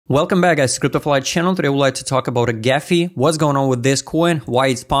Welcome back, guys, to CryptoFly channel. Today, we'd like to talk about a GAFI, what's going on with this coin, why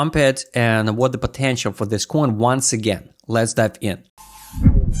it's pumped, and what the potential for this coin once again. Let's dive in.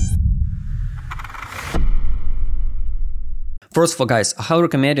 First of all, guys, I highly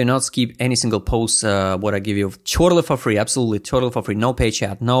recommend you not skip any single post what I give you totally for free, absolutely totally for free. No paid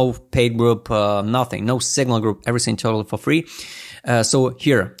chat, no paid group, nothing, no signal group, everything totally for free. So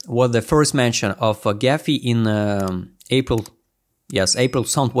here, what the first mention of GAFI in April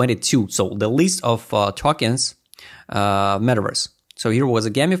 2022. So the list of tokens, metaverse. So here was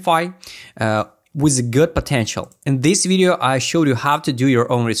a gamefi with a good potential. In this video, I showed you how to do your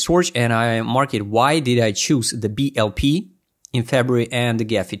own research, and I marked it why did I choose the BLP in February and the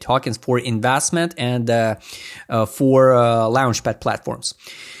GAFI tokens for investment and for launchpad platforms.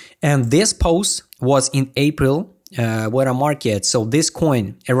 And this post was in April when I marked it. So this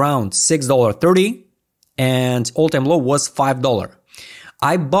coin around $6.30 and all-time low was $5.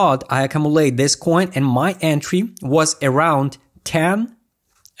 I accumulated this coin, and my entry was around $10.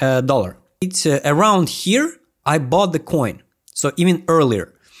 It's around here I bought the coin, so even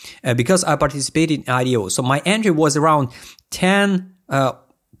earlier, because I participated in IDO. So my entry was around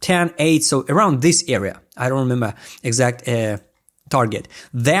 10.8, so around this area. I don't remember exact target.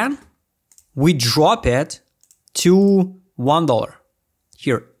 Then we drop it to $1.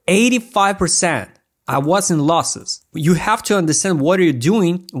 Here, 85%. I was in losses. You have to understand what you're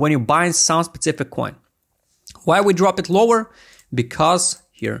doing when you're buying some specific coin. Why we drop it lower? Because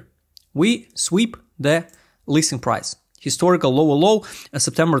here we sweep the listing price. Historical low,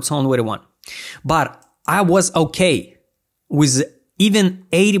 September 2021. But I was okay with even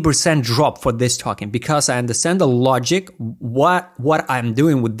 80% drop for this token because I understand the logic, what I'm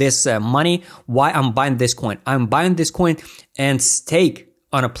doing with this money, why I'm buying this coin. I'm buying this coin and stake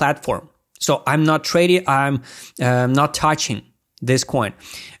on a platform. So I'm not trading, I'm not touching this coin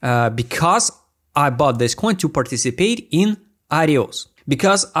because I bought this coin to participate in IDOs.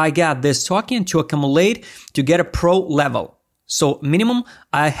 Because I got this token to accumulate to get a pro level. So minimum,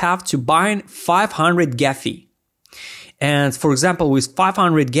 I have to buy 500 GAFI. And for example, with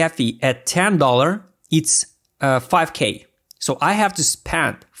 500 GAFI at $10, it's 5K. So I have to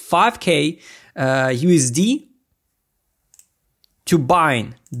spend 5K USD to buy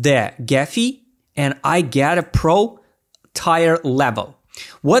the GAFI, and I get a pro tier level.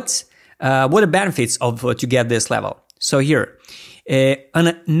 What are the benefits of to get this level? So here, on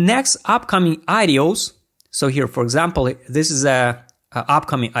the next upcoming IDOs, so here, for example, this is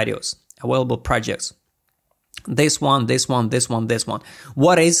upcoming IDOs, available projects. This one.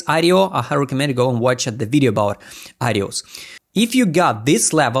 What is IDO? I recommend you go and watch the video about IDOs. If you got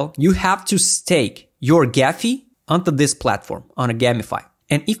this level, you have to stake your GAFI onto this platform on a gamefi.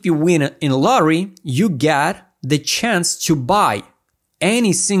 And if you win in a lottery, you get the chance to buy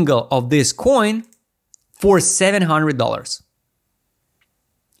any single of this coin for $700.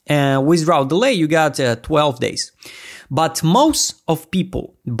 And without delay, you got 12 days. But most of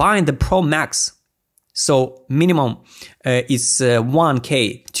people buying the Pro Max, so minimum is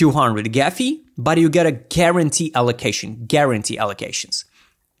 1K 200 GAFI, but you get a guarantee allocations.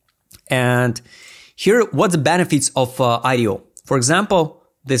 And here, what's the benefits of IDO? For example,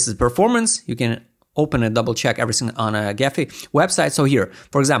 this is performance. You can open and double check everything on a GAFI website. So here,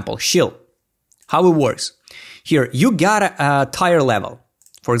 for example, Shield, how it works. Here, you got a tier level.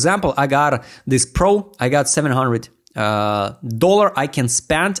 For example, I got this Pro, I got $700 I can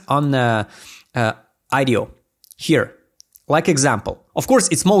spend on IDO. Here, like example. Of course,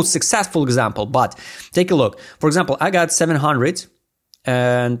 it's most successful example, but take a look. For example, I got 700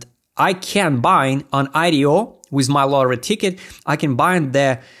 and I can buy on IDO with my lottery ticket. I can buy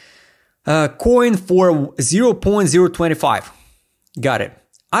the coin for 0.025. Got it.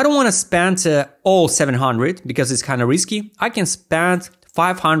 I don't want to spend all 700 because it's kind of risky. I can spend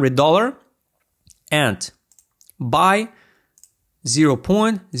 $500 and buy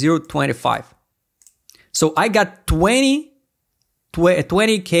 0.025. So I got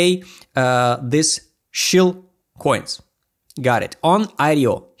 20K this shield coins. Got it. On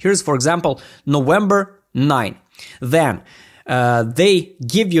IDO. Here's, for example, November 9. Then they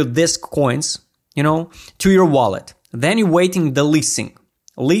give you these coins, to your wallet. Then you're waiting the listing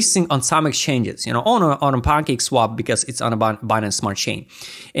on some exchanges, on a PancakeSwap because it's on a Binance Smart Chain.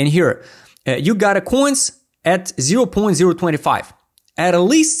 And here, you got a coins at 0.025. At a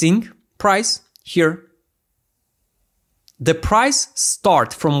listing price, here, the price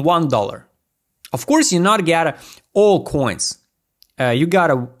start from $1. Of course, you not get all coins. You got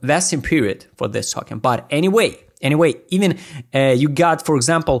a vesting period for this token. But anyway, even you got, for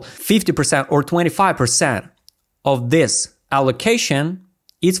example, 50% or 25% of this allocation,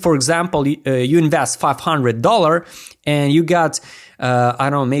 It's, for example, you invest $500 and you got, I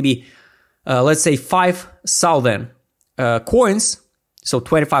don't know, maybe, let's say 5,000 coins. So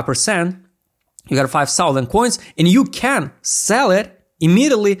 25%, you got 5,000 coins and you can sell it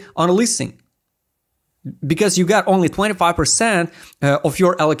immediately on a listing because you got only 25% of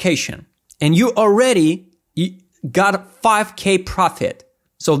your allocation and you already got 5K profit.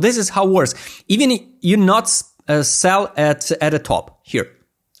 So this is how it works. Even if you not sell at the top here.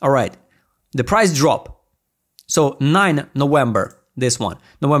 All right, the price drop. So 9 November, this one,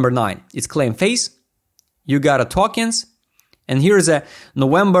 November 9, it's claim phase. You got a tokens. And here's a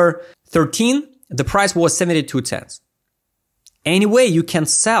November 13, the price was 72 cents. Anyway, you can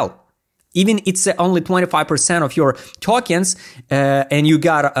sell. Even it's only 25% of your tokens and you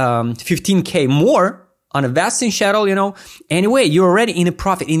got 15K more on a vesting schedule, you know. Anyway, you're already in a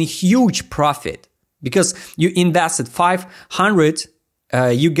profit, in a huge profit because you invested 500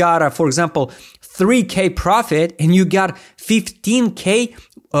 you got, for example, 3K profit and you got 15K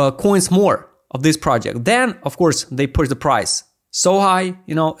coins more of this project. Then, of course, they push the price so high,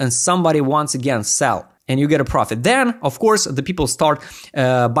 you know, and somebody once again sell and you get a profit. Then, of course, the people start,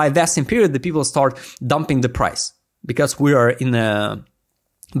 by vesting period, the people start dumping the price because we are in a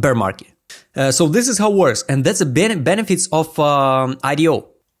bear market. So this is how it works. And that's the benefits of IDO.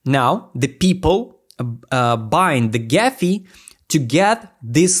 Now, the people buying the GAFI to get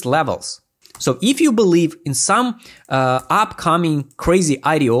these levels. So if you believe in some upcoming crazy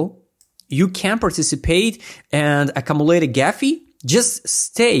IDO, you can participate and accumulate a GAFI. Just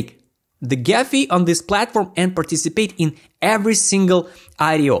stake the GAFI on this platform and participate in every single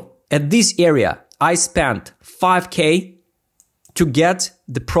IDO. At this area, I spent 5K to get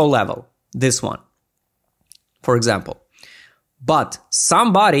the pro level, this one, for example. But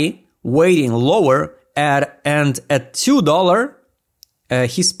somebody waiting lower at $2,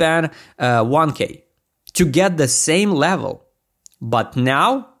 he spent 1K to get the same level. But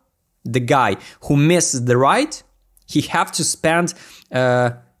now the guy who misses the ride, he have to spend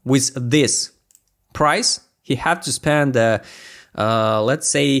with this price, he have to spend let's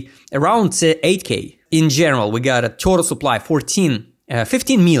say around 8K. In general, we got a total supply 15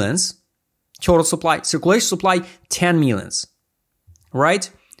 millions, total supply, circulation supply 10 millions,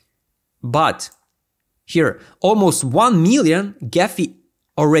 right? But here, almost 1 million GAFI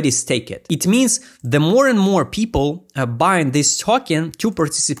already stake it. It means the more and more people buying this token to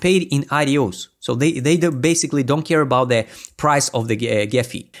participate in IDOs. So they basically don't care about the price of the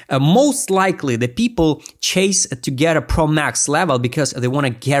GAFI. Most likely the people chase to get a Pro Max level because they want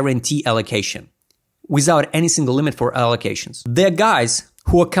to guarantee allocation without any single limit for allocations. The guys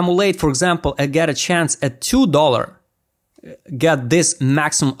who accumulate, for example, and get a chance at $2, get this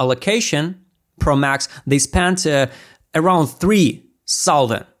maximum allocation, Pro Max, they spent around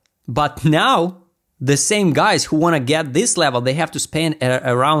 3,000. But now, the same guys who want to get this level, they have to spend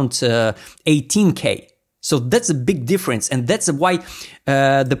around 18K. So that's a big difference. And that's why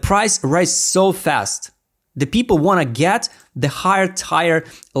the price rises so fast. The people want to get the higher tier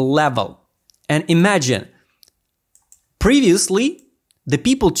level. And imagine, previously, the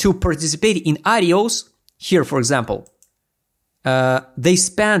people to participate in IDOs, here for example, they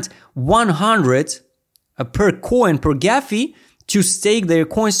spent 100 per coin per GAFI to stake their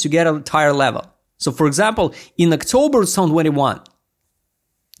coins to get a higher level. So for example, in October 2021,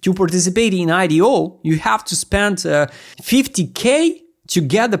 to participate in IDO, you have to spend 50K to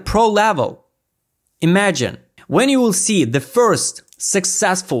get the pro level. Imagine, when you will see the first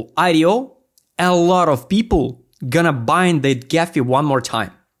successful IDO, a lot of people gonna buy the GAFI one more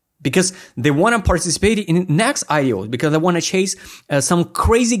time. Because they want to participate in next IDO, because they want to chase some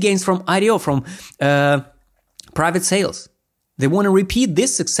crazy gains from IDO, from private sales. They want to repeat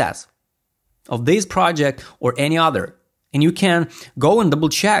this success of this project or any other. And you can go and double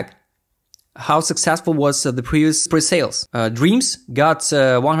check how successful was the previous pre-sales. Dreams got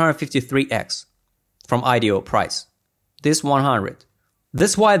 153x from IDO price. This 100.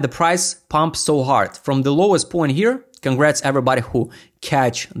 That's why the price pumps so hard. From the lowest point here, congrats everybody who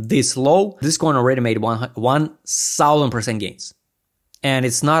catch this low. This coin already made 1,000% gains. And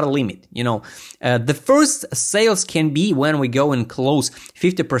it's not a limit, you know. The first sales can be when we go and close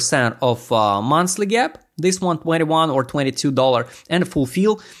 50% of monthly gap. This one $21 or $22 and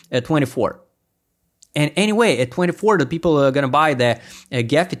fulfill at 24. And anyway, at 24, the people are gonna buy the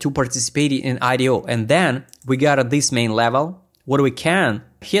GAFI to participate in IDO. And then we got this main level. What we can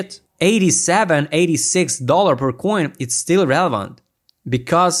hit $87, $86 per coin, it's still relevant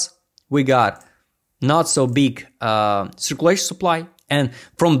because we got not so big circulation supply. And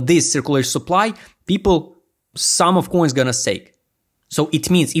from this circulation supply, people, some of coins gonna stake. So it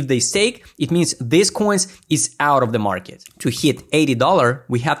means if they stake, it means this coins is out of the market. To hit $80,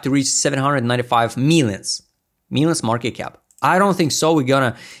 we have to reach 795 millions market cap. I don't think so. We're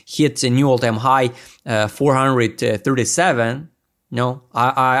gonna hit a new all-time high, 437. No,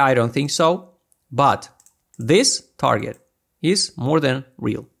 I don't think so. But this target is more than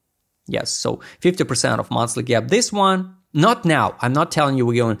real. Yes, so 50% of monthly gap. This one, not now. I'm not telling you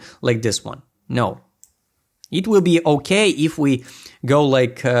we're going like this one. No. It will be okay if we go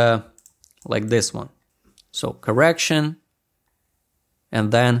like this one. So correction, and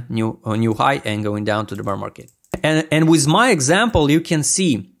then new high and going down to the bear market. And with my example, you can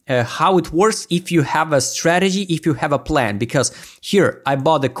see how it works if you have a strategy, if you have a plan. Because here I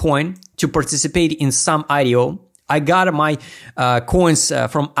bought the coin to participate in some IDO. I got my coins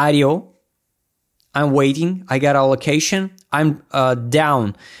from IDO. I'm waiting. I got allocation. I'm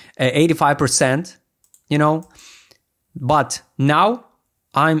down 85%. You know, but now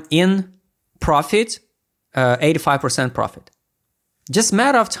I'm in profit, 85% profit. Just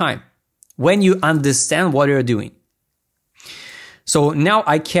matter of time when you understand what you're doing. So now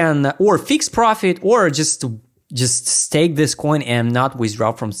I can or fix profit or just stake this coin and not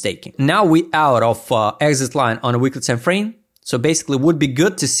withdraw from staking. Now we out of exit line on a weekly time frame. So basically it would be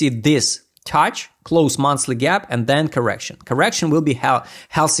good to see this touch, close monthly gap, and then correction. Correction will be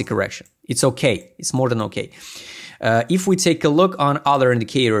healthy correction. It's okay. It's more than okay. If we take a look on other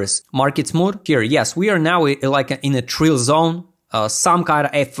indicators, market mood here, yes, we are now like in a trill zone, some kind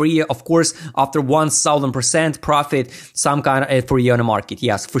of euphoria, of course, after 1000% profit, some kind of euphoria on the market.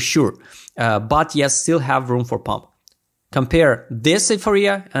 Yes, for sure. But yes, still have room for pump. Compare this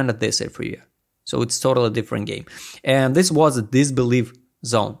euphoria and this euphoria. So it's totally different game. And this was a disbelief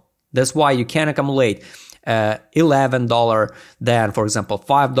zone. That's why you can accumulate $11, then for example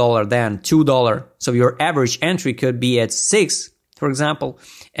 $5, then $2. So your average entry could be at 6, for example,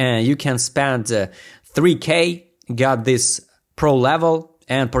 and you can spend 3K, got this pro level,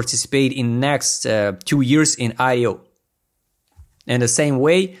 and participate in next 2 years in IO. And the same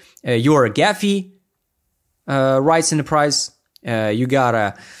way, your GAFI rise in the price, you got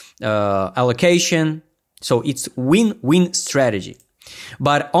a allocation. So it's win-win strategy,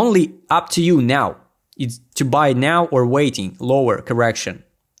 but only up to you now. It's to buy now or waiting, lower correction.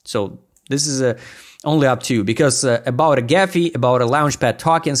 So this is only up to you, because about a GAFI, about a Launchpad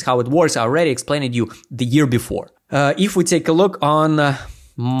tokens, how it works, I already explained it you the year before. If we take a look on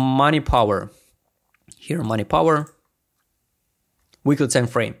Money Power, here Money Power, weekly time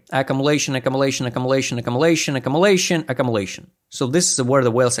frame, accumulation. So this is where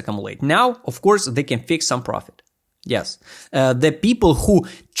the whales accumulate. Now, of course, they can fix some profit. Yes, the people who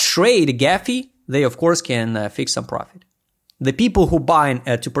trade GAFI, they of course can fix some profit. The people who buy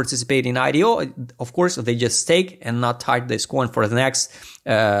to participate in IDO, of course, they just stake and not touch this coin for the next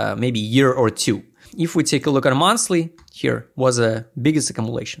maybe year or two. If we take a look at a monthly, here was a biggest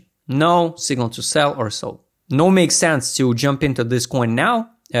accumulation. No signal to sell or so. No makes sense to jump into this coin now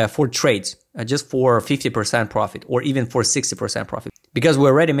for trades, just for 50% profit or even for 60% profit, because we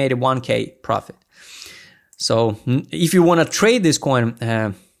already made a 1K profit. So if you want to trade this coin,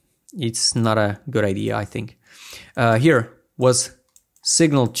 it's not a good idea, I think. Here was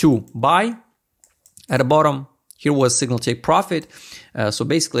signal to buy at the bottom. Here was signal take profit. So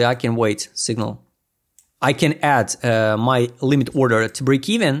basically I can wait signal. I can add my limit order to break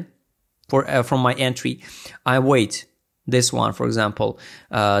even from my entry. I wait this one, for example,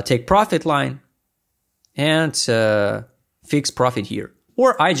 take profit line and fix profit here.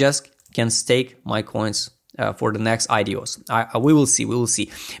 Or I just can stake my coins for the next IDOs. We will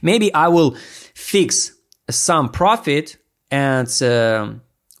see. Maybe I will fix some profit and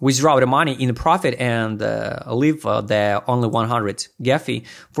withdraw the money in the profit and leave the only 100 GAFI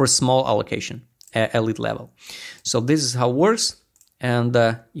for small allocation, elite level. So this is how it works. And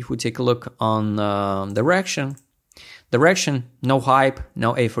if we take a look on direction, no hype,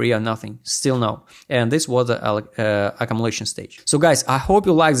 no euphoria, nothing, still no. And this was the accumulation stage. So guys, I hope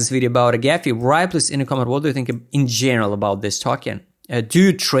you like this video about a GAFI. Write please in the comment, what do you think in general about this token? Do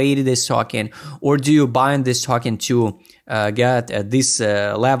you trade this token, or do you buy this token to get at this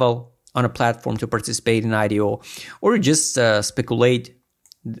level on a platform to participate in IDO, or just speculate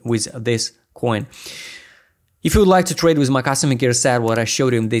with this coin? If you would like to trade with my custom maker set, what I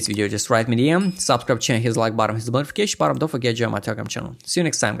showed you in this video, just write me DM, subscribe channel, hit the like button, hit the notification button, don't forget to join my Telegram channel. See you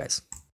next time, guys.